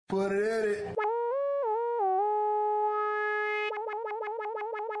Put it in it.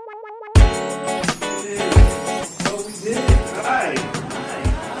 Oh, we did it. Hi.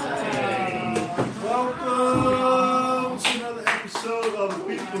 Welcome to another episode of The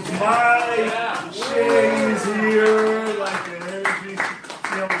People's Mind. Shane is here, like the energy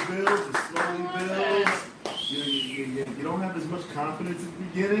never builds, it slowly builds. You don't have as much confidence at the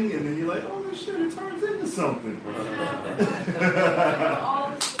beginning, and then you're like, oh, this shit, it turns into something.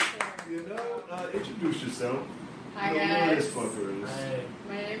 You know, introduce yourself. Hi, You know who guys. this fucker is. Hi.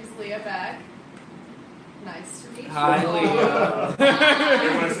 My name's Leah Beck. Nice to meet you. Hi, Leah.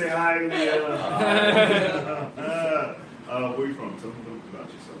 Everyone say hi, Leah. Where are you from? Tell me a little bit about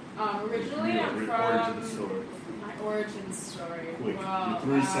yourself. Originally, Your I'm origin from story. my origin story. Quick, Well,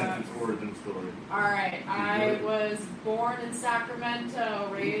 your 3-sentence origin story. all right. I was born in Sacramento,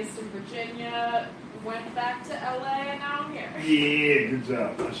 raised in Virginia, went back to LA, and now I'm here. Yeah, good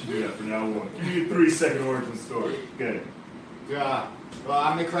job. I should do that from now on. Give me your 3-second origin story. Good. Yeah. Well,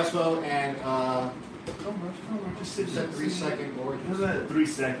 I'm Nick Crespo, and Come on, just sit you there. said 3-second origin. What's that? 3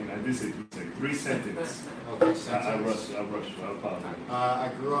 second. I did say 3 second. 3 sentence. Okay, I sentence. rushed. I apologize. I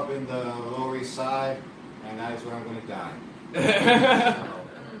grew up in the Lower East Side, and that is where I'm going to die.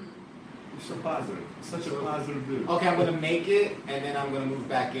 You're so positive. Such a positive dude. Okay, I'm going to make it, and then I'm going to move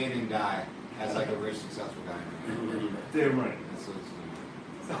back in and die as like a rich, successful guy. Damn right. That's what it's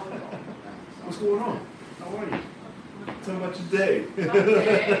going to be. What's going on? How are you? Tell me about your day.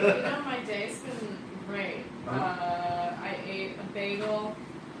 My day's been great. I ate a bagel,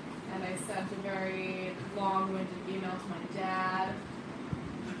 and I sent a very long-winded email to my dad.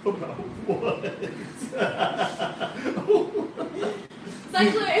 About what? It's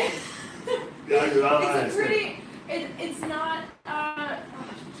actually, it's a pretty, it's not,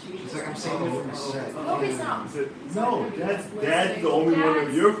 It's like I'm saving it for myself. No, he's not. No, dad's the only one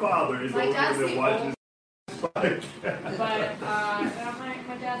of your father is the My only dad's one that the watches. But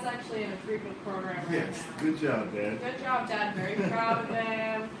my dad's actually in a frequent program right Yes, now. good job, Dad. Good job, Dad. Very proud of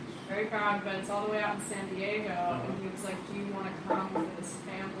him. Very proud, but it's all the way out in San Diego. And he was like, "Do you want to come for this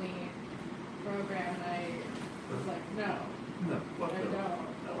family program?" And I was like, "No, No, fuck I no.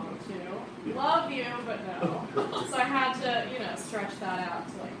 don't want to. Love you, but no." So I had to, stretch that out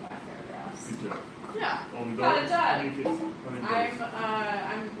to like 5 paragraphs. Good job. Yeah, Only got daughter? it How done. many kids? How many kids?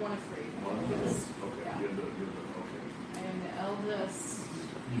 I'm one of 3. One of those? Okay, Yeah. you're the okay. I am the eldest.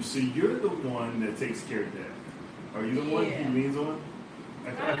 You see, you're the one that takes care of dad. Are you the one he Yeah. leans on?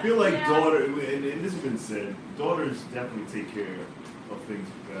 I feel like Yeah. daughter, and this has been said, daughters definitely take care of things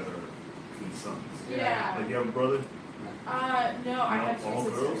better than sons. Yeah. Like you have a brother? No, I have 2 all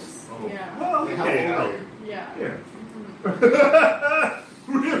sisters. girls? Oh. Yeah. Well, How okay. old are you? Yeah. Yeah.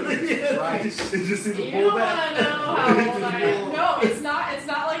 Really? Yeah. Right. It's just in the You don't pullback. want to know how old I am. No, it's not. It's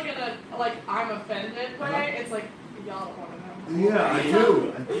not like in a I'm offended way. It's like y'all don't want to know. Yeah, I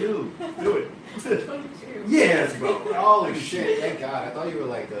do. Do it. 22. Yes, bro. Holy shit, thank God. I thought you were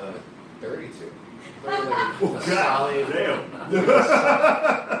like 32. I thought you were like Oh, a God, solid. damn.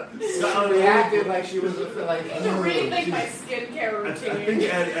 She reacted like she was like. I should rethink my skincare I routine. think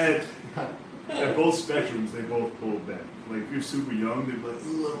at both spectrums, they both pull back. Like if you're super young, they're like,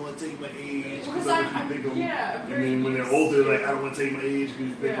 "Ooh, I don't want to take my age." Because I think I'm, yeah, and then when they're older, they're like, "I don't want to take my age because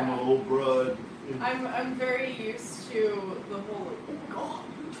you think I'm Yeah. an old broad." I'm very used to the whole oh my god,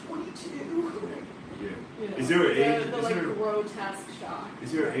 you're 22. Yeah. You know, Is there an age? The Is like there, grotesque shock.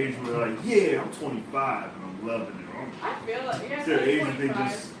 is there an age where like, yeah, I'm 25 and I'm loving it? I feel like Is there an age that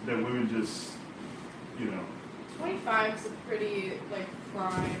 25. that women just, 25 is a pretty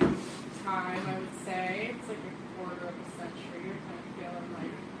prime time, I would say. It's like a quarter of a century. You're kind of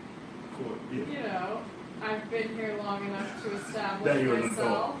feeling cool, I've been here long enough to That establish you're an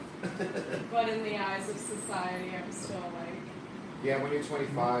myself. But in the eyes of society, I'm still Yeah, when you're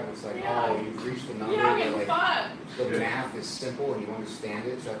 25, it's like, Yeah. oh, you've reached the number. I'm but, getting like, fun. the math is simple and you understand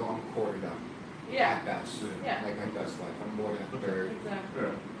it, so I go, I'm a quarter done. Yeah. At best. Yeah. Like my best life. I'm more than a third. Exactly.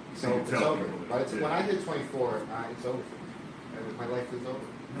 yeah. So it's tell over. people But that, when I hit 24, it's over. My life is over.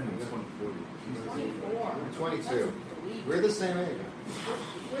 Man, I'm 24. 24. I'm 22. That's a leap. We're the same age.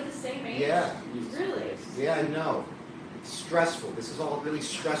 We're the same age? Yeah. Really? Yeah, I know. It's stressful. This is all really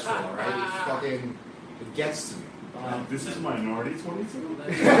stressful, all right? It gets to me. This is minority 22?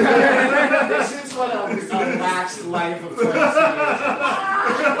 This is what a relaxed life of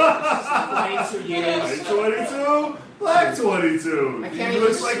 22 years. White 22? Black 22. I can't He even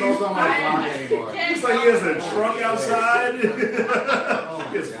looks like smoke he's, on my block anymore. looks like he has a truck outside. Oh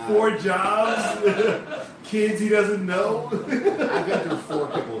He has my God. 4 jobs. Kids he doesn't know. I've been through 4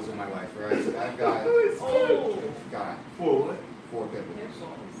 pickles in my life, right? I've got, Oh. got 4 what? 4 pickles.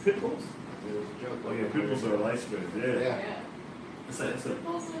 Pit bulls? It was a joke. Oh yeah, pit bulls are a lifespan. Yeah. Yeah. It's like Pit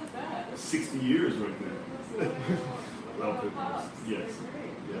bulls aren't bad. 60 years right there. Love pit bulls. Pups. Yes.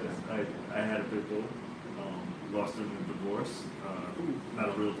 They're Yes. I had a pit bull. Lost her in a divorce. Not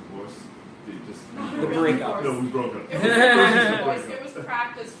a real divorce. The breakup. No, we broke up. It was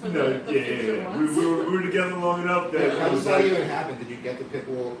practice for the future yeah. ones. We were together long enough that How does that even happen? Did you get the pit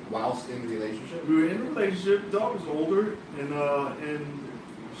bull whilst in the relationship? we were in a relationship. The dog was older, and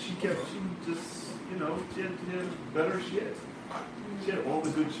she just she had better shit. She had all the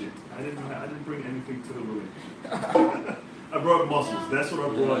good shit. I didn't bring anything to the relationship. I brought muscles. That's what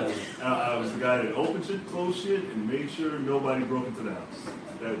I brought. I was the guy that opened shit, closed shit, and made sure nobody broke into the house.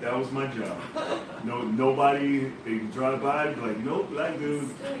 That was my job. Nobody, they drive by and be like, nope, black dude.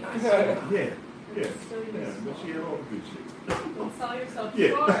 Yeah. But she had all the good shit. Don't sell yourself Yeah.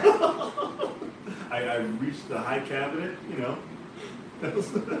 short. I reached the high cabinet,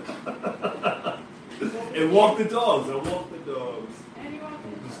 and walked the dogs. I walked the dogs. And you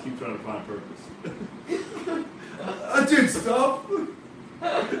want Just keep trying to find purpose. I did stuff.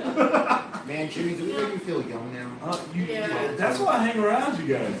 Man, Jimmy, do we make you feel young now? Yeah. That's why I hang around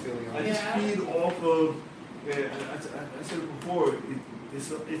you guys. Feel young? I just feed off of. I said it before.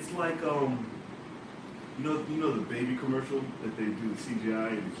 It's like you know the baby commercial that they do the CGI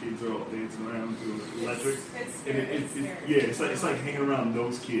and the kids are all dancing around doing the electric. It's like hanging around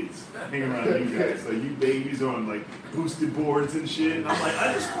those kids, hanging around you guys. Like you babies on like boosted boards and shit. And I'm like,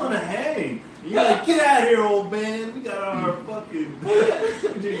 I just want to hang. And you're like, get out of here, old man. We got our fucking.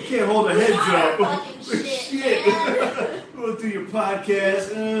 You can't hold our heads up. Fucking shit. We'll do your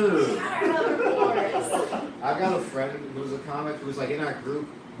podcast. I've got a friend who was a comic who was like in our group.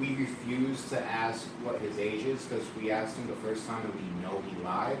 We refused to ask what his age is because we asked him the first time and we know he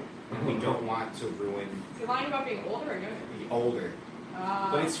lied, and we don't want to ruin. Is he lying about being older or younger? Older.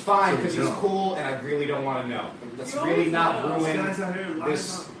 But it's fine because he's cool, and I really don't want to know. Let's really not ruin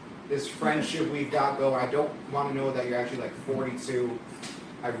this friendship we've got going. I don't want to know that you're actually like 42.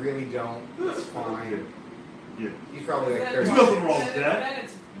 I really don't. It's fine. Yeah. He's probably like There's 30. nothing wrong with that. Then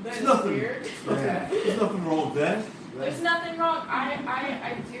There's nothing. Weird. There's nothing wrong with that. There's nothing wrong.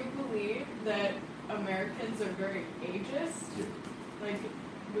 I do believe that Americans are very ageist. Yeah. Like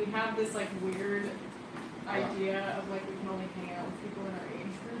we have this like weird idea of like we can only hang out with people in our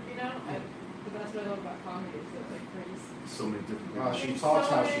age group, but that's what I love about comedy is that like there's So many different. She there's talks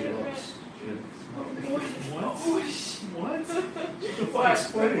so how many she different- looks. What? What? What?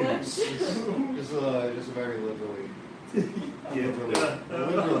 Explain. Just a very liberally. Yeah.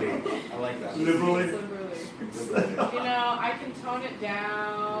 Liberally. I like that. Liberally. I can tone it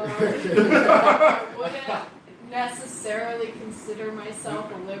down. I wouldn't necessarily consider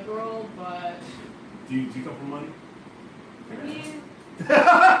myself a liberal, but Do you come from money? I mean,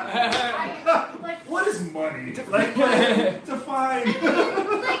 What is money? Like, define.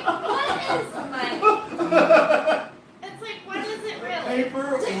 Like, what is money? It's like, what is it really? Paper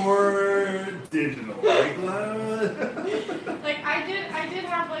or digital? Like, like I did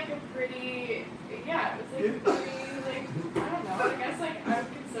have like a pretty, it was like pretty, like, I don't know, I guess like I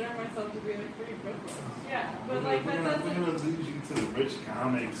would consider myself to be like pretty good looks. Yeah, but like that we're doesn't. gonna lose you to the rich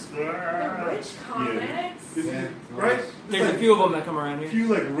comics. The rich comics? Yeah. Right? There's a few of them that come around A here. few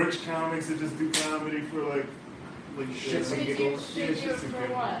like rich comics that just do comedy for like Shits and Did you giggles. for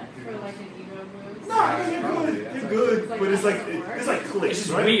what? For like an ego boost? No, they're good. They're good, but it's like clicks, It's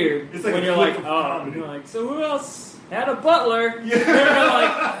just right? weird It's like when a you're click like, of oh, comedy. you're like, so who else had a butler? Yeah. You're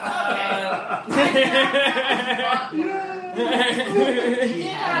like, You did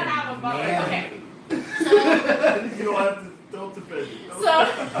not have a butler. Man. Okay. You don't defend it. So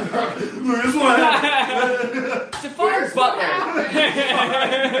Look, this one happened. define butler.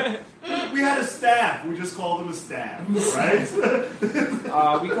 We had a staff. We just called them a staff,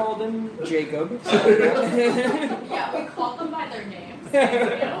 right? We called him Jacob. yeah, we called them by their names.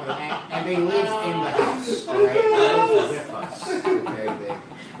 And they live in the house, alright? They live with us. Okay,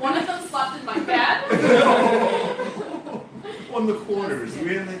 One of them slept in my bed. On the quarters.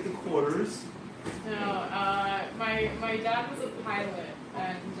 We had like the quarters. No, my dad was a pilot,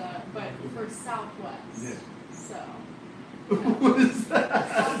 and but for Southwest. Yeah. So. What is that?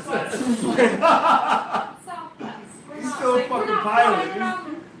 Southwest. Southwest. We're He's not, still a like, we're fucking not pilot. flying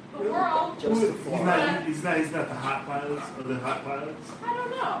around the world. He's not the hot pilots or the hot pilots. I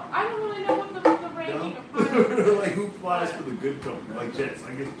don't know. I don't really know what the ranking of pilots is. Like who flies for the good company? Like jets.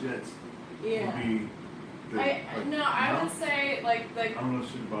 I guess jets Yeah. would be. I would say like I don't know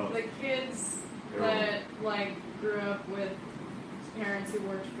shit about. the kids that like grew up with parents who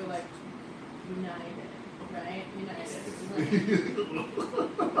worked for like United right? United.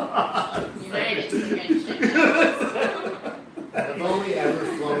 Against shit. I've only ever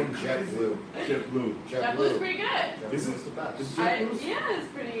flown JetBlue. JetBlue. JetBlue's pretty good. Is JetBlue's the best. Is Yeah, JetBlue? it's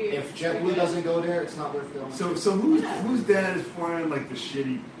pretty. If JetBlue doesn't go there, it's not worth going. So whose dad is flying like the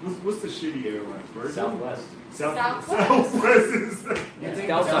shitty? What's the shitty airlines? Virgin? Southwest. Southwest is. You think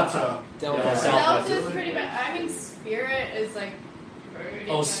Delta. Delta is pretty bad. I mean, Spirit is like. Pretty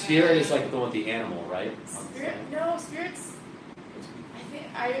Oh, bad. Spirit is like the one with the animal, right? Spirit's.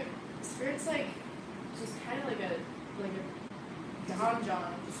 Spirit's like just kind of like a Don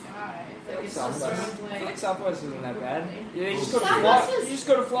John in disguise. Like it's just sort Southwest. of I feel like. like Southwest isn't that bad. You just go to Southwest Florida. is- You just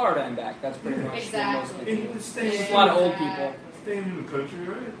go to Florida and back. That's pretty much Exactly. the most. And it's staying, There's a lot of old people. staying in the country,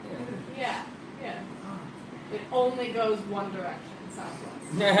 right? Yeah. It only goes one direction, Southwest.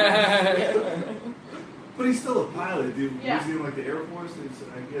 But he's still a pilot, dude. Yeah. Was he in like the Air Force? I He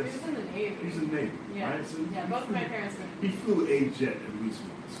guess was in the Navy. he's in the Navy, Yeah. right? So Yeah, both of my parents were. he flew a jet at least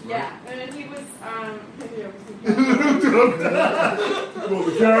once, right? Yeah, and he was Well,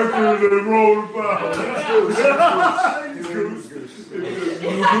 the character that rolled about. Goose.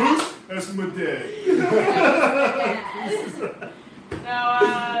 Goose? That's my dad.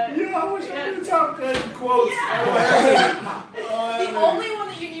 Yeah, I wish I could talk that in quotes. The only one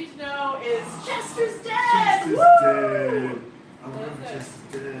that you need to know is Chester's dead. Chester's Woo! dead. I remember That's it.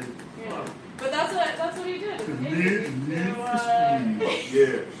 Chester's dead. Yeah. But that's what he did. The He need flew, for speed.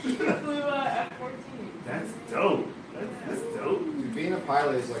 Yeah. he flew F-14. That's dope. That's dope. Dude, being a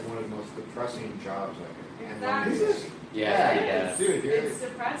pilot is like one of the most depressing jobs ever. And Exactly. loneliness. Yeah. Dude, It's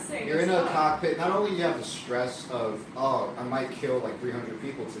depressing. you're in as a fuck. cockpit. Not only do you have the stress of, oh, I might kill like 300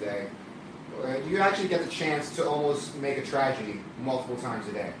 people today, you actually get the chance to almost make a tragedy multiple times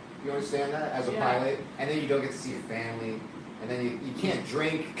a day. You understand that as a Yeah. pilot? And then you don't get to see your family. And then you can't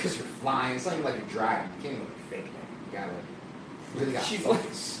drink because you're flying. It's not even like you're driving. You can't even like fake it. You gotta really gotta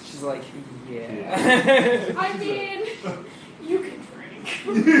focus. She's like, yeah. I mean, you can drink.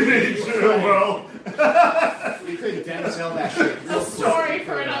 Sure, well. We could Denzel that shit. A story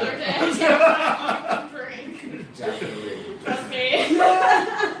for another day. You can drink. Definitely. Trust me.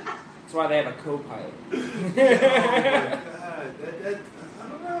 That's why they have a co-pilot. Oh my God. That, I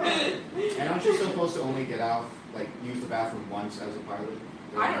don't know. And aren't you supposed to only get out, like, use the bathroom once as a pilot?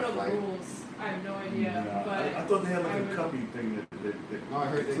 I don't know the rules. I have no idea. No, But I thought they had like I a would- cuppy thing that No, I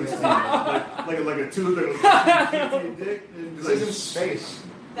heard they clicks get in, like a tooth that goes your dick. And This like, isn't space.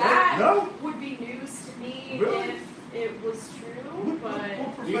 that No? would be news to me Really? if it was true. But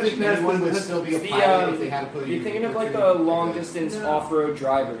Do you think anyone would still be a The, pilot if they had to put You're thinking of like the long distance No. off-road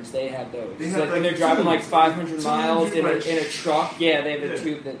drivers. They have those. They It's have, like when like, they're driving like tubes. 500 Tubes miles in like- a truck. Yeah, they have Yeah. a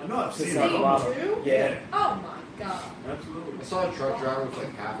tube that. I know, I've seen sits it. out the bottom. True? Yeah. Oh my god. Absolutely. I saw a truck driver with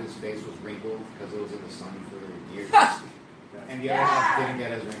like half his face was wrinkled because it was in the sun for years. And the other half didn't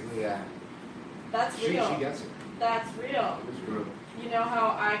get as wrinkled. Yeah. That's She real. gets it. That's real. It's good. You know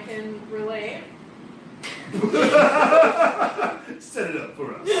how I can relate? Set it up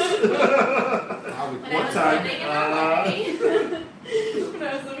for us. How would When What I was time? living in LA, when I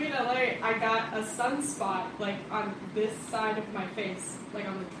was living in LA, I got a sunspot like on this side of my face, like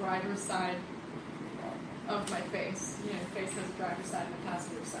on the driver's side of my face. You know, your face has a driver's side and a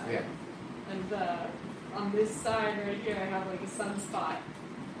passenger side. Yeah. And on this side right here, I have like a sunspot,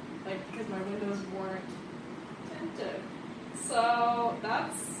 like because my windows weren't tinted. So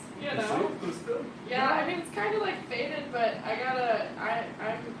that's, you know. Yeah, I mean it's kind of like faded, but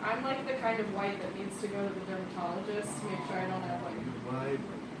I'm like the kind of white that needs to go to the dermatologist to make sure I don't have like.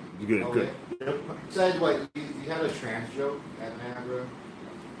 You good? Oh, Good. yeah. Said what? You had a trans joke at Niagara?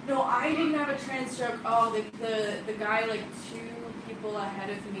 No, I didn't have a trans joke. Oh, the guy like 2 people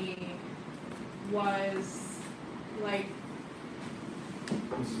ahead of me was like.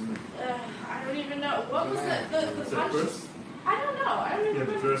 I don't even know. What was the Is that punch? Chris? I don't know. I don't You even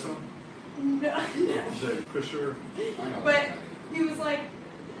have the remember. dress on? No. Is that Christian? I know. But he was like,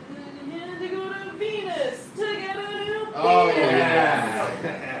 "You had to go to Venus to get a new Oh, penis." yeah.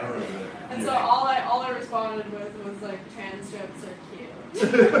 And so all I responded with was like, trans jokes are cute.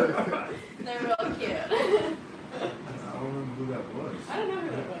 They're real cute. I don't remember who that was. I don't know who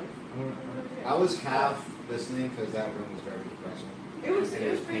that was. I was half listening because that room was very depressing. It was And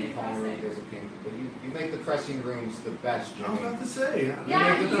there's pretty ping pong room, depressing. there's a ping. But you make the pressing rooms the best, I was Jimmy. about to say.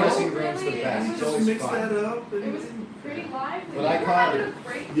 Yeah, You make the you dressing really- rooms the it best. was It's Just always mix fun. that up. And, It was pretty lively. But I We were caught having it. a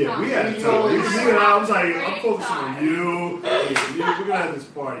great yeah, time. we had a You time. always- I was like, I'm Great focusing on time. you. Hey, we're gonna have this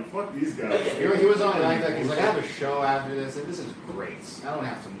party. Fuck these guys. He was on the night deck. He's like, I have a show after this, and this is great. I don't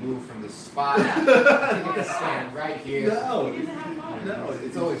have to move from this spot. I can stand right here. No. We get to have fun. No,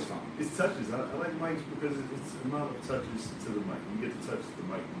 It's always fun. It's touches. I like mics because it's the amount of touches to the mic. You get to touch the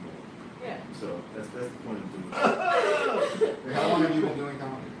mic more. Yeah. So that's the point of doing it. How long have you been doing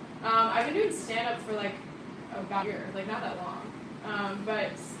comedy? I've been doing stand-up for like about a year, like not that long.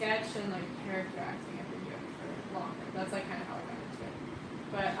 But sketch and like character acting I've been doing for longer. That's like kind of how I got into it.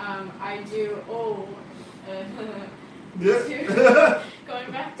 But I do,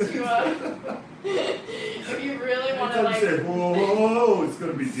 going back to, if you really want to like... Said, whoa, it's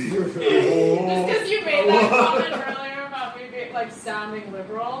going to be deep. Just because you made that comment earlier about me being, like sounding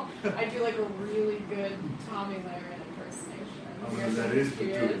liberal, I do like a really good Tommy Lahren impersonation. I don't know who that is, but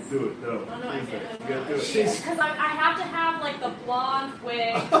do it. No. Oh, no, I can't. You gotta do it. Because I have to have like the blonde wig,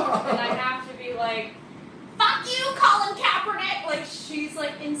 and I have to be like, fuck you, Colin Kaepernick! Like, she's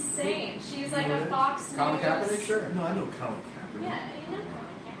like insane. She's like a Fox News. Colin Kaepernick, sure. No, I know Colin Kaepernick. Yeah, you know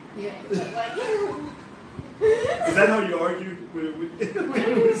Colin Kaepernick. Yeah. But, like, Is that how you argue with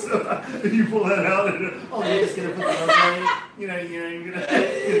you pull that out and you're just gonna put the nose on it? You're gonna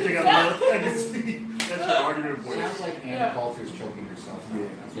take out the nose. I can see that's your argument point. Sounds like Anna Coulter's choking herself.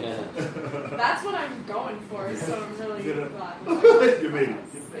 Yeah. that's what I'm going for, so I'm really glad. You made it.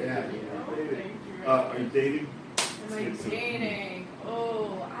 Yeah. Thank you. Are you dating? Am I dating? Oh,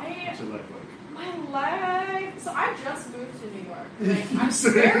 What's your life like? my life. So I just moved to New York. Like, I'm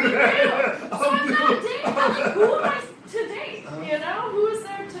said very new. that. So I'm not dating. I'm like, who am I to date? You know, who is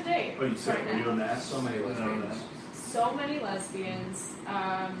there to date Oh, you said right you now? don't ask? So many lesbians. So many lesbians.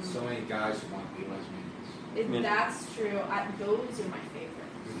 So many guys who want to be lesbians. That's true. Those are my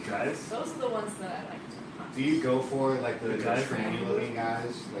favorite. Guys? Those are the ones that I like to hunt. Do you go for like the guys? tranny looking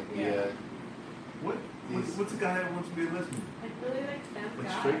guys? Like the What's a guy that wants to be a lesbian? Like really like femme Like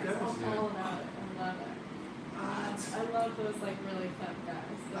guys. straight guys? I'm all about it. I love it. I love those like really femme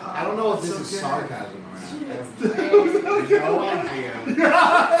guys. I don't know if this is sarcasm or not. I have no idea. Don't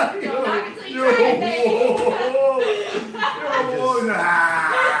knock it till you try it, baby.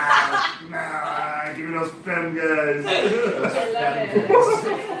 Nah, give me those femme guys.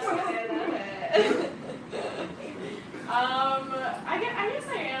 I love it. I guess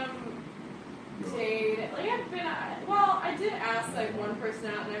I am dating. Like I've been, I did ask like one person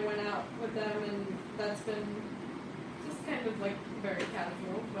out and I went out with them and that's been just kind of like very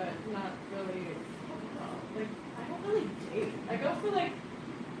casual, but not really, I don't really date. I go for like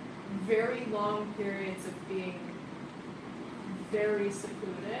very long periods of being very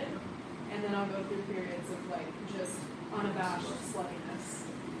secluded and then I'll go through periods of like just unabashed sluttiness.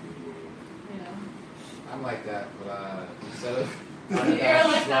 You know? I'm like that, but instead of You're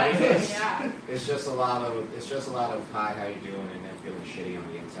like that, yeah. it's just a lot of hi, how you doing, and then feeling shitty on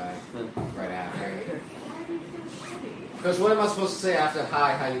the inside right after. Why do you feel shitty? Because what am I supposed to say after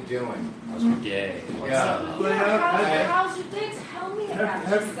hi, how you doing? How's your day? What's Yeah. up? How's your day? Tell me about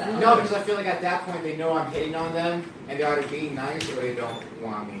yourself. No, because I feel like at that point they know I'm hitting on them, and they're either being nice or they don't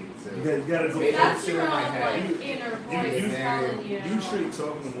want me to. You gotta go. Maybe That's I'm your in my own head. like inner voice telling you. You treat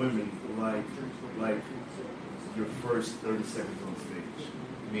talking to women like your first 30 seconds on stage.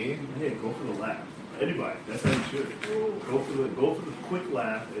 Me? Yeah, go for the laugh. Anybody, that's how you should. Go for the quick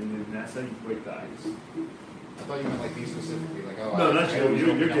laugh, and then that's how you break the ice. I thought you meant like me specifically, like oh. No, not you.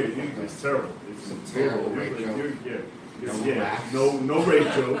 You're kidding. kidding. It's terrible. It's Some terrible rape joke. No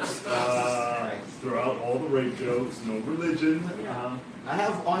rape jokes. Throughout all the rape jokes, no religion. I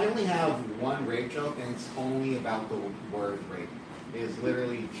only have one rape joke, and it's only about the word rape. It's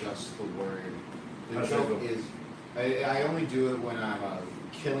literally just the word. The How's joke that go? is, I only do it when I'm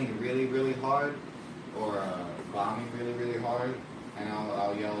killing really, really hard, or bombing really, really hard, and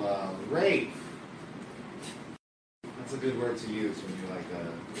I'll yell rape. That's a good word to use when you're like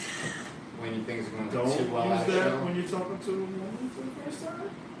when things are going Don't too well use at a that show. when you're talking to a woman for the first time.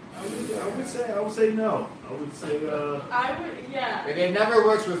 I would say no. I would say yeah. It never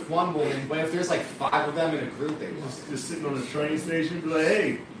works with one woman, but if there's like 5 of them in a group, they will. just sitting on the train station, be like,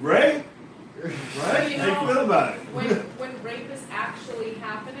 hey, Ray, right? You How you know, feel about it? When rape is actually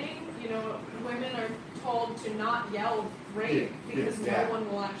happening, women are told to not yell rape because Yeah. no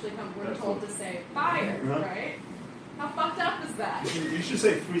one will actually come. We're That's told cool. to say fire, right? How fucked up is that? You should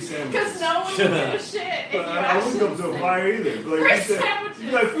say free sandwiches. Because no one will give a shit if you I wouldn't go to a actually fire either. Like, free you said, sandwiches. you'd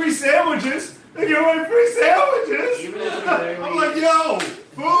be like, free sandwiches? And you're like, free sandwiches? Even if you literally- I'm like, yo,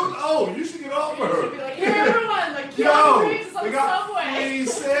 food? Oh, you should get off You of should her. be like, here everyone, like Yo, Keanu Reeves is on they the got subway. free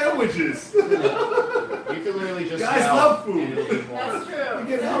sandwiches. You can literally just Guys yell, love food. and it'll be more. That's true. You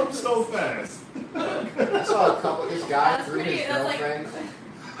get help so fast. I saw a couple. This guy That's threw pretty. his That's like girlfriend.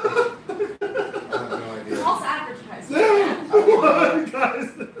 I have no idea. false advertising. Guys,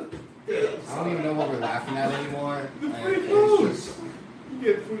 I don't even know what we're laughing at anymore. The Like, free it's food. just-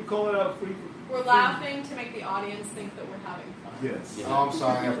 free. Call it out free. We're laughing to make the audience think that we're having fun. Yes. Yeah. Oh, I'm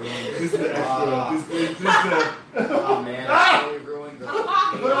sorry, I ruined it. This is the extra. This the. Oh man, I totally ruined the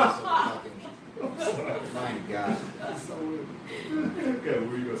chaos of the fucking. My God. That's so weird. Okay,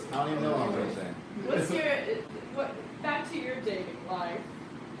 where you go? I don't even know what I'm gonna say. What's your back to your dating life?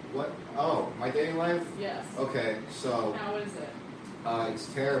 What? Oh, my dating life? Yes. Okay, so How is it? it's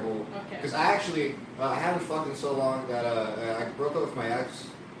terrible. Okay. Because I actually, I haven't fucked in so long that I broke up with my ex,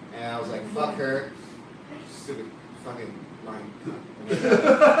 and I was like, fuck her. Stupid fucking lying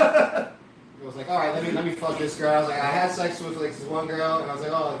cunt. I was like, all right, let me fuck this girl. I was like, I had sex with like this one girl, and I was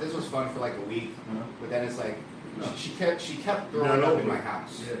like, oh, this was fun for like a week. But then it's like, she kept throwing up in my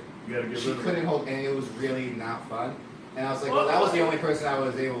house. Yeah, you gotta get She rid of couldn't hold, and it was really not fun. And I was like, well, that was the only person I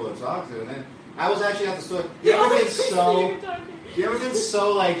was able to talk to. And then I was actually at the store. You ever been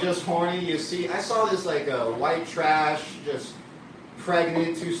so like just horny? You see, I saw this like white trash, just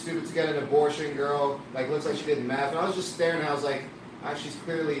pregnant, too stupid to get an abortion girl. Like looks like she did math. And I was just staring. And I was like, she's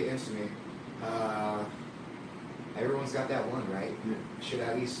clearly into me. Everyone's got that one, right? Yeah. Should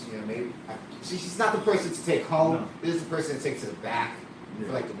at least, maybe. She's not the person to take home. No. This is the person to take to the back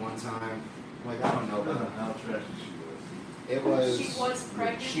for like the one time. I'm like, I don't know about that. How trashy she was. It was. She was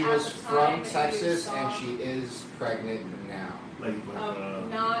pregnant. She at was the from time Texas, that you and saw- she is pregnant now. Like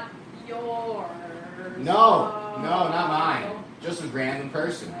not yours. No, not mine. Just a random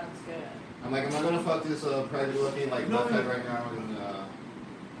person. That's good. I'm like, am I gonna fuck this pregnant-looking like No, buffhead no. right now? And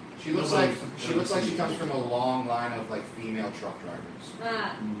she looks like she comes from a long line of like female truck drivers.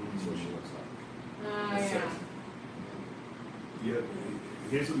 Ah, That's what she looks like. yeah. Yeah.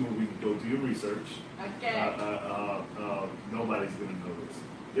 Here's a movie. Go do your research. Okay. Nobody's gonna know this.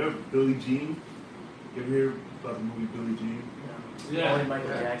 You ever Billie Jean? You ever hear about the movie Billie Jean? Yeah. Michael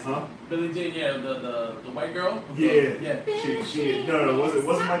Jackson. Huh? Billie Jean, yeah, the white girl. Yeah. Yeah. She no, it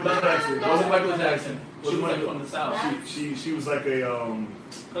wasn't Michael Jackson. That wasn't Michael Jackson. She Wasn't was like Michael- from the south. She was like a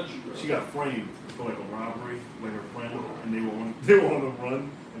Country girl. she got framed for like a robbery, like her friend, and they were on a run,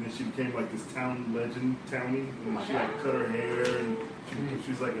 and then she became like this town legend, townie, and she like cut her hair, and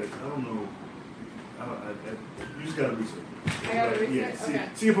she was like a, I don't know, you just gotta research. I gotta Yeah, research? Okay.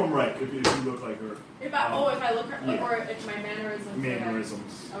 see if I'm right, if you look like her. If I look her, Yeah. or if my mannerisms.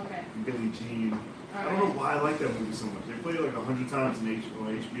 Mannerisms. Okay. Billie Jean. I don't know why I like that movie so much. They played it like 100 times on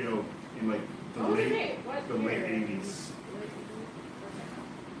HBO in like the late 80s.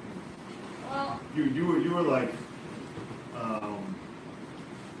 Well, You were like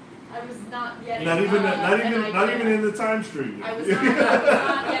I was not yet. not even in the time stream yet. I was not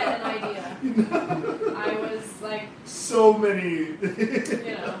yet an idea. I was like, so many.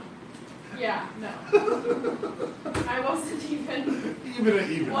 yeah, no. I wasn't even.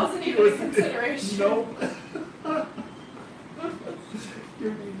 even. Wasn't even a consideration. Nope.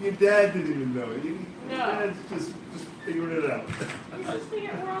 Your dad didn't even know it. Your dad's just figuring it out.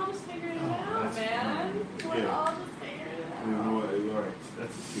 We're all just figuring it out, that's man. We're Yeah. all just figuring it You out. know, all right,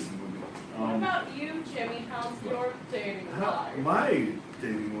 that's a good movie. What about you, Jimmy? How's your dating life? My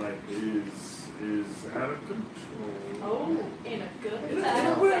dating life is out of control. Oh, in a good In way.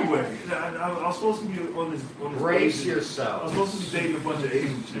 a weird way. I was supposed to be on this Brace Asian- I yourself. was supposed to be dating a bunch of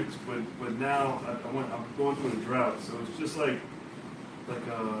Asian chicks, but now I'm going through a drought, so it's just like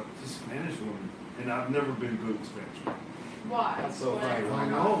just Spanish women, and I've never been good with Spanish women. Why? That's so What? funny. I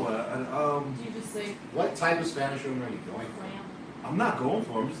know. Do you just say What type of Spanish woman are you going for? lamb? I'm not going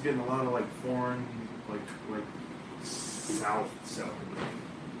for it. I'm just getting a lot of like foreign, like South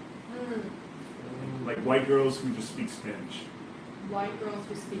like white girls who just speak Spanish. White girls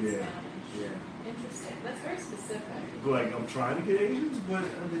who speak Yeah. Spanish. Yeah. Interesting. That's very specific. Like I'm trying to get Asians, but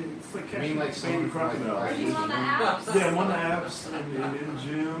it's like I mean, like baby crocodiles. Are you on the apps? Yeah, I'm on the apps and in the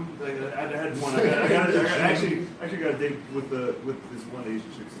gym. Like I had one. I actually got a date with this one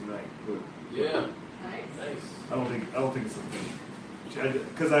Asian chick tonight, but Yeah. Nice. I don't think it's a thing.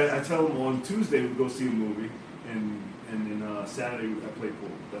 Because I tell them on Tuesday we go see a movie, and then Saturday I play pool.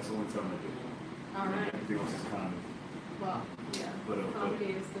 That's the only time I do it. All right. Everything else is comedy. Well, yeah. But Comedy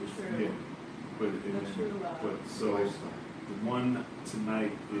is the true. yeah. But The true love. but so the one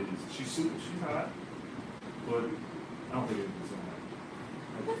tonight is she's hot, but I don't think it's gonna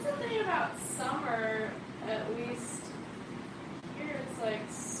happen. That's the thing about summer, at least here it's like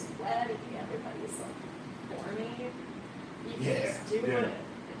sweaty, everybody's like horny. You can Yeah, just do yeah. it.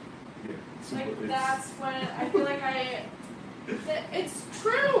 Yeah. Like that's when I feel like it's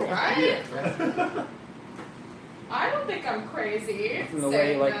true, right? I don't think I'm crazy. From the way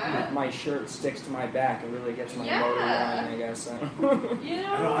saying like that. my shirt sticks to my back, it really gets my Yeah. motor going, I guess. You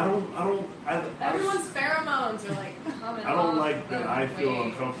know, I everyone's pheromones are like coming I don't off like that I feel waves.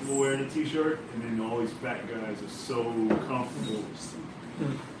 uncomfortable wearing a t-shirt, and then all these fat guys are so comfortable.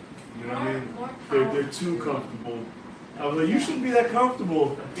 You know what I mean? They're too comfortable. I was like, you shouldn't be that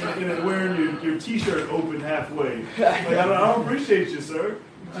comfortable wearing your t-shirt open halfway. Like, I don't appreciate you, sir.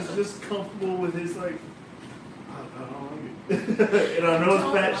 Just comfortable with his like. I don't like it. And I know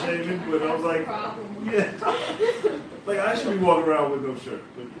it's fat shaming, but I was like, yeah. Like I should be walking around with no shirt,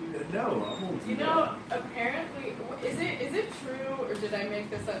 but no, I won't. You know, apparently, is it true, or did I make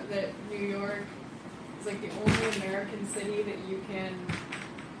this up, that New York is like the only American city that you can,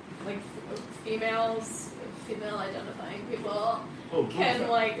 like, female identifying people can,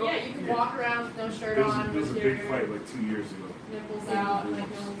 like, yeah, you can walk around with no shirt on. There was a with big your fight like 2 years ago. nipples out, and like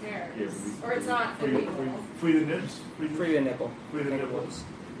no one cares. Yeah, or it's not illegal. Free the nips. Free the nipple. Free the I think it nipples. was.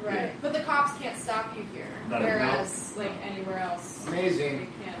 Right. Yeah. But the cops can't stop you here. Not Whereas, like, anywhere else, Amazing. they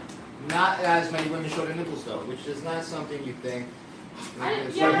can't. Not as many women showed their nipples though, which is not something you think. Yeah.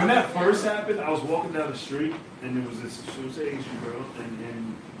 Like when that first happened, I was walking down the street and there was she was an Asian girl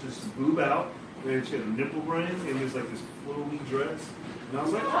and just boob out, and she had a nipple ring and it was like this flowy dress, and I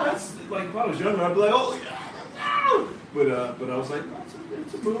was like, oh, that's like if I was younger, I'd be like, oh yeah, no! But I was like, oh,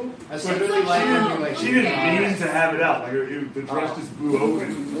 it's a boob. That's But really like when you like. she didn't mean to have it out. Like the dress just blew open,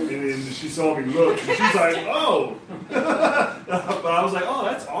 and then she saw me look, and she's like, "Oh." But I was like, "Oh,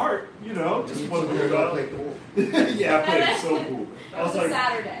 that's art," you know. Just wasn't weird out. Yeah, I played it so cool. I That was was a like,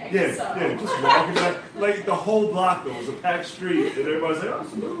 Saturday. yeah, so. yeah, just walking back, like the whole block though was a packed street, and everybody's like, "Oh,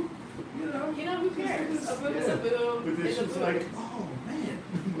 it's a boob," you know. You know, who cares? A boob is a boob. But then is a she's boob. like, "Oh man,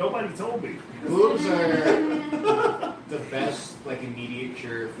 nobody told me." Boobs are the best like immediate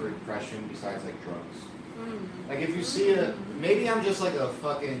cure for depression besides like drugs. Like if you see maybe I'm just like a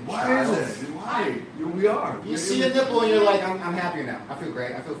fucking Why is child. it? Why? We are. You see a nipple and you're like, I'm happier now. I feel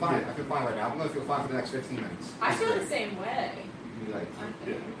great. I feel fine. I feel fine right now. I'm gonna feel fine for the next 15 minutes. I It's feel great. the same way. You like, I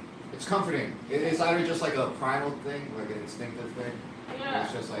think. it's comforting. It's either just like a primal thing, like an instinctive thing. Or Yeah.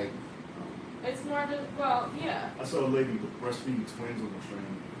 it's just like, It's more just, well, yeah. I saw a lady breastfeeding twins on the train.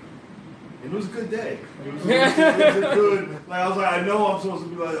 And it was a good day. It was a good, like, I was like, I know I'm supposed to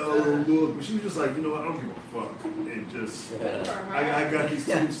be like, oh, look. But she was just like, you know what, I don't give a fuck. And just, Good for her. I got these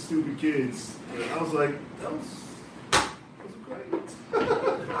two stupid kids. And I was like, that was great.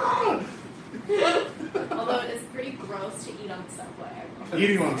 Although it is pretty gross to eat on the subway.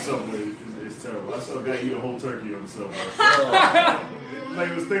 Eating on the subway is terrible. I saw a guy eat a whole turkey on the subway. Like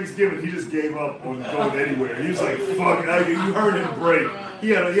it was Thanksgiving, he just gave up on going anywhere. He was like, "Fuck it!" You heard him break. He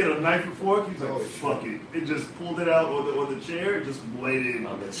had a knife and fork. He was like, "Fuck it!" It just pulled it out on the chair, and just laid it in.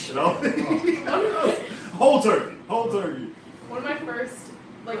 You know, whole turkey. One of my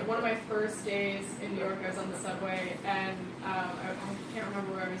first days in New York, I was on the subway, and I can't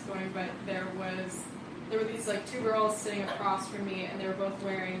remember where I was going, but there were these like two girls sitting across from me, and they were both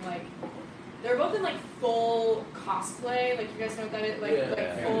wearing like. They were both in like full cosplay, like you guys know what that is, like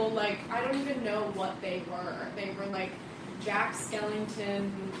full like I don't even know what they were. They were like Jack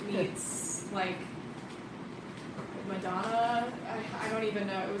Skellington meets like Madonna. I don't even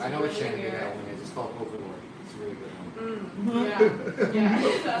know. It was I know really what shame weird. that one is. It's called Overlord. It's a really good one. Yeah,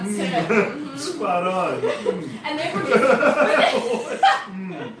 that's it. Mhm. Spot on. And they were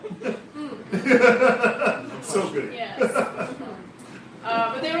So good. yes.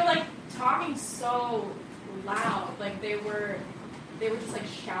 But they were like talking so loud, like they were just like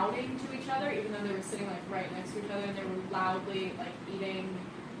shouting to each other, even though they were sitting like right next to each other, and they were loudly like eating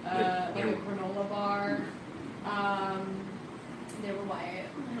like a granola bar. They were white.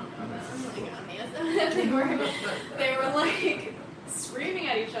 I don't know them. They were like screaming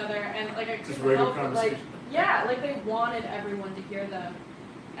at each other, and like I Just couldn't regular help but, like conversation. yeah, like they wanted everyone to hear them.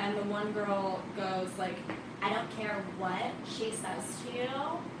 And the one girl goes like, I don't care what she says to you.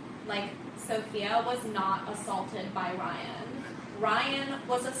 Like, Sophia was not assaulted by Ryan. Ryan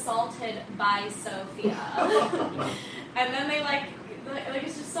was assaulted by Sophia. and then they like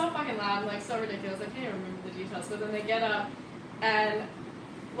it's just so fucking loud, like so ridiculous. I can't even remember the details. But then they get up, and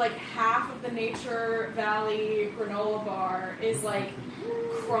like half of the Nature Valley granola bar is like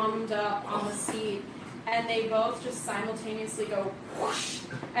crumbed up on the seat, and they both just simultaneously go whoosh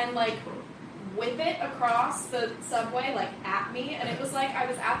and like whip it across the subway like at me, and it was like I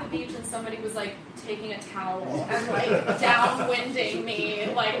was at the beach and somebody was like taking a towel and like downwinding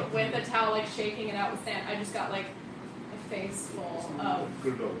me like with a towel, like shaking it out with sand. I just got like a face full of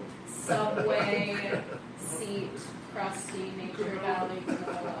subway seat crusty Nature Valley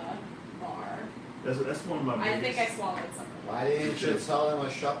granola bar. That's one of my I biggest. think I swallowed something. Why didn't you tell them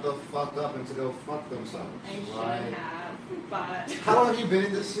to shut the fuck up and to go fuck themselves? I should Why? have, but. How long have you been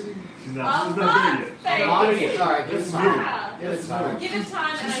in this city? She's not there yet. Thank All right, give it It's time. Yeah. Give it time. Give it time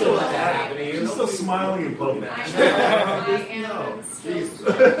and She's I still will like that say- happen to you. She's still smiling in public. I know, I am still Jesus.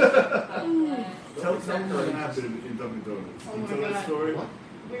 smiling. Tell me what happened in Dunkin' Donuts. Oh Can you my tell that God. story? What?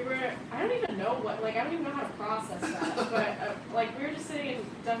 We were, I don't even know what, like, I don't even know how to process that, but, like, we were just sitting in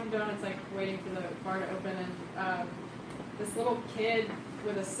Dunkin' Donuts, like, waiting for the bar to open, and, this little kid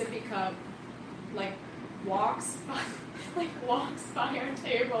with a sippy cup, like, walks by our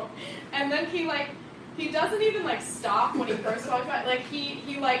table, and then he doesn't even, like, stop when he first walks by, like,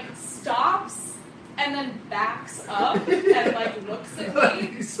 he like, stops, and then backs up, and, like, looks at me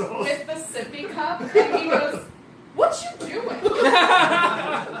He saw with the sippy cup, and he goes, "What you doing?"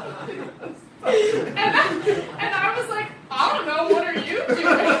 and I was like, "I don't know. What are you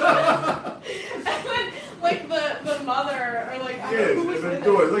doing?" And then, like the mother, or like I don't know who was with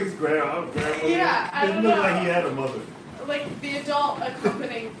do it. it. Like his grandmother. Yeah, I It don't looked know. like he had a mother. Like the adult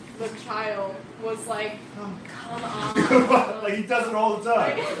accompanying the child was like, "Come on." Like he does it all the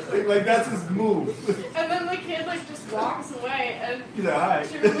time. Like that's his move. And then the kid like just walks away, and He's like, hi.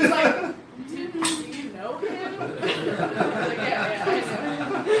 she was like, "Do you know him?" I was like, "Yeah, I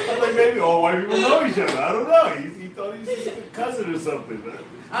know." I'm like, maybe all white people know each other. I don't know. He thought he was a cousin or something.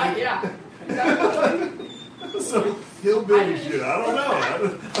 Yeah. Exactly. So hillbilly shit. I don't know.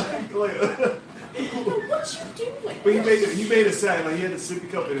 Like, What you doing? but he made a sound like he had a sippy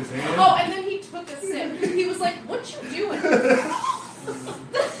cup in his hand. Oh, and then he took a sip. He was like, "What you doing?"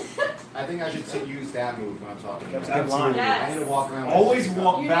 I think I should use that move when I'm talking. That's about a good line. Yes. I need to walk around. Always with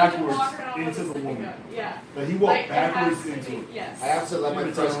walk You need to backwards walk around with into a the sippy woman. cup. Yeah. But he walked Like, it has backwards to into be- it. Yes. I have to let my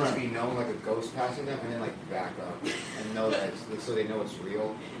Every time presence around. be known like a ghost passing them, and then like back up and know that so they know it's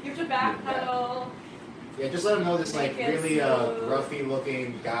real. You have to backpedal. Yeah, just let them know this like Make it really smooth. roughy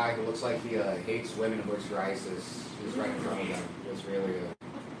looking guy who looks like he hates women and works for ISIS is right in front of them. It's really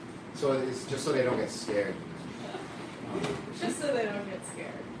so it's just so they don't get scared. Just so they don't get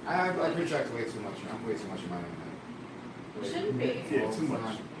scared. I project way too much. I'm way too much in my own head. You shouldn't be. Yeah, too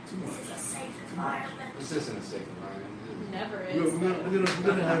much. Too This much. is a safe environment. This isn't a safe environment. Never We're is.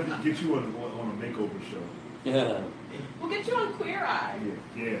 gonna have to get you on a makeover show. Yeah. We'll get you on Queer Eye.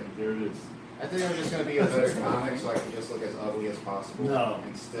 Yeah, there it is. I think I'm just gonna be a better comic so I can just look as ugly as possible No.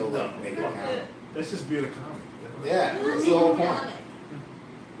 and still No. like make it count. That's just being a comic. Yeah, that's the whole point.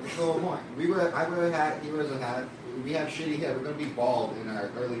 That's the whole point. I would have had, he would have had, we have shitty hair. We're gonna be bald in our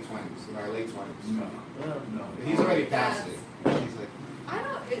early 20s, in our late 20s. No. No. He's already past it. He's like, I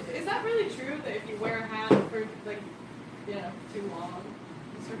don't. Is that really true that if you wear a hat for like, too long,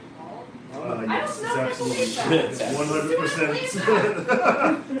 you start to bald? Yes, I don't know it's if I believe absolutely that.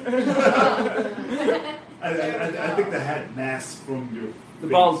 100%. I think the hat masks from your The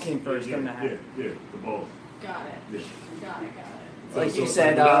face. bald came first, Yeah, then the hat. Yeah, the bald. Got it. Yeah. Got it. Like you So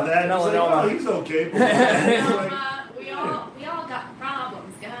said, without that, it's like, melanoma. oh, he's okay. But it's like, We all got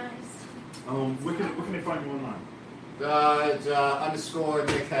problems, guys. where can they find you online? it's underscore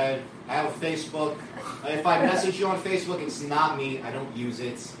Nickhead. I have a Facebook. If I message you on Facebook, it's not me. I don't use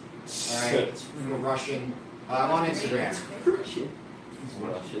it. Alright, it's Russian. I'm on Instagram.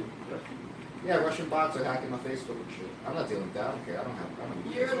 Yeah, Russian bots are hacking my Facebook and shit. I'm not dealing with that. I don't care. I don't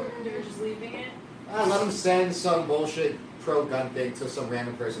use Facebook. You're just leaving it. Let them send some bullshit pro-gun thing to some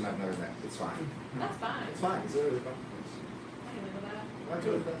random person I've never met. It's fine. That's fine. It's fine. It's literally fine. I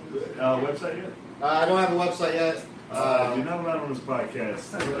can live with that. I'm good with that. Website yet? I don't have a website yet. You're not allowed on this podcast.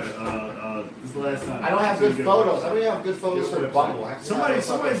 This is the last time. I don't have good photos. I don't even have good photos for Bumble. I have to Somebody's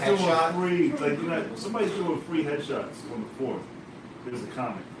have a doing headshot. free, somebody's doing free headshots on the 4th. There's a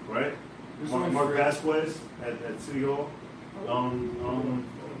comic, right? Mark Vasquez at City Hall.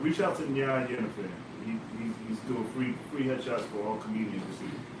 Reach out to Nyaya Jennifer. He's doing free headshots for all comedians this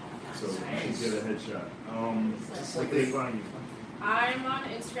evening. So you should get a headshot. It's What like they they, find you? I'm on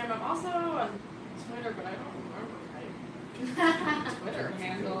Instagram. I'm also on Twitter, but I don't remember my Twitter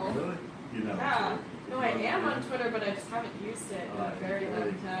handle. Really? You know. Yeah. No, I am on Twitter, but I just haven't used it in a very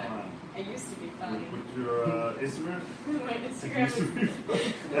long time. Wow. I used to be funny. With your Instagram? My Instagram is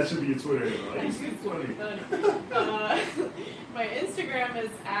That should be your Twitter handle. I Right? used to be Funny. funny. My Instagram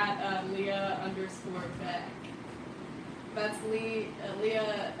is at Leah_Beck. That's Leah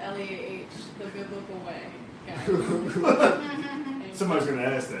Leah, the biblical way. guys. Somebody's going to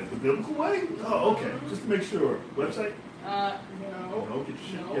ask that. The biblical way? Oh, okay. Just to make sure. Website? No. No, get your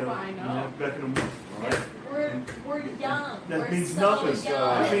shit No, together. I know. Back in the morning. All right. We're young. That we're means so nothing.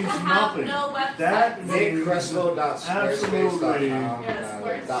 young. That means We have nothing. No website. That means Crespo.squarespace.com. Yes,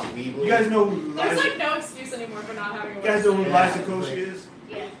 we're course. Got legally. You guys know who There's Liza? like no excuse anymore for not having a You guys know who website. Liza Koshy is?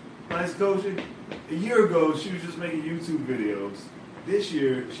 Yeah. Liza Koshy? A year ago, she was just making YouTube videos. This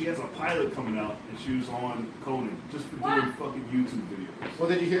year, she has a pilot coming out, and she was on Conan just for doing What? fucking YouTube videos. Well,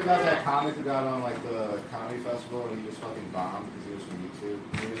 did you hear about that comic who got on like the comedy festival and he just fucking bombed because he was from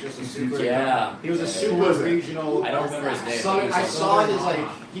YouTube? He was just a super. Yeah. He was a Who super was it? regional. I don't remember his name. Some, I saw his like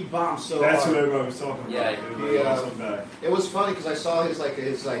he bombed so That's hard. who everybody was talking about. Yeah, It was an awesome guy. It was funny because I saw his like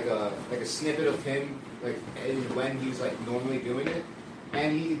a snippet of him like when he's like normally doing it,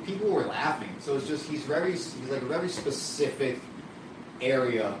 and people were laughing. So it's just he's like a very specific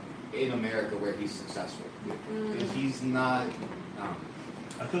area in America where he's successful. And he's not.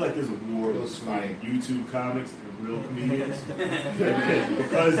 I feel like there's a war It was between funny. YouTube comics and real comedians.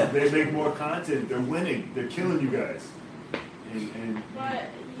 Because they make more content, they're winning, they're killing you guys. And But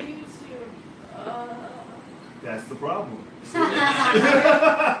YouTube, that's the problem.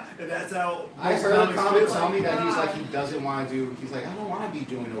 And that's how I most heard a comics comic feel. tell me that he's like he doesn't want to do. He's like I don't want to be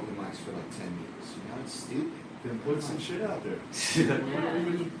doing open mics for like 10 years. You know, it's stupid. Then put some shit out there. yeah,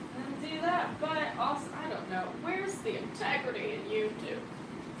 and do that. But also, I don't know. Where's the integrity in YouTube?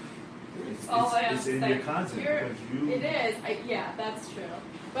 It's, all I have it's to in say. your content You're- because you. It is. Yeah, that's true.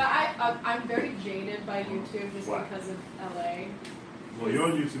 But I'm very jaded by YouTube just Why? because of LA. Well, you're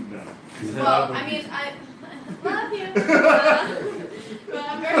on YouTube now. Well, I mean, I love you. But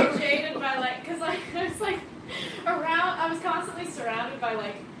I'm very jaded by because I was like around. I was constantly surrounded by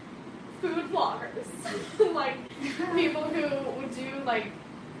like food vloggers, like people who would do like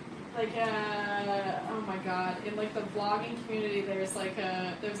oh my god, in like the vlogging community there's like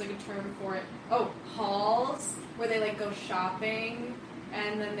a term for it. Oh, hauls, where they like go shopping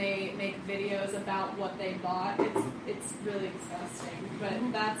and then they make videos about what they bought. It's really disgusting, but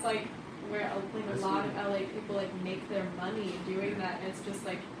that's like where a lot of LA people like make their money doing that, and it's just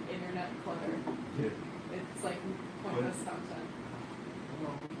like internet clutter. Yeah. It's like pointless content.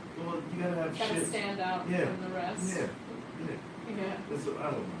 Well, you gotta have Gotta shit. stand out Yeah. from the rest. Yeah. Yeah. That's what,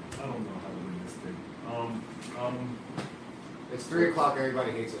 I don't know. I don't know how to win this thing. It's 3 o'clock.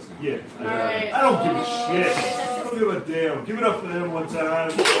 Everybody hates us now. Yeah. All right. I don't give a shit. I don't give a damn. Give it up for them one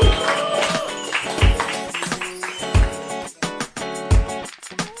time.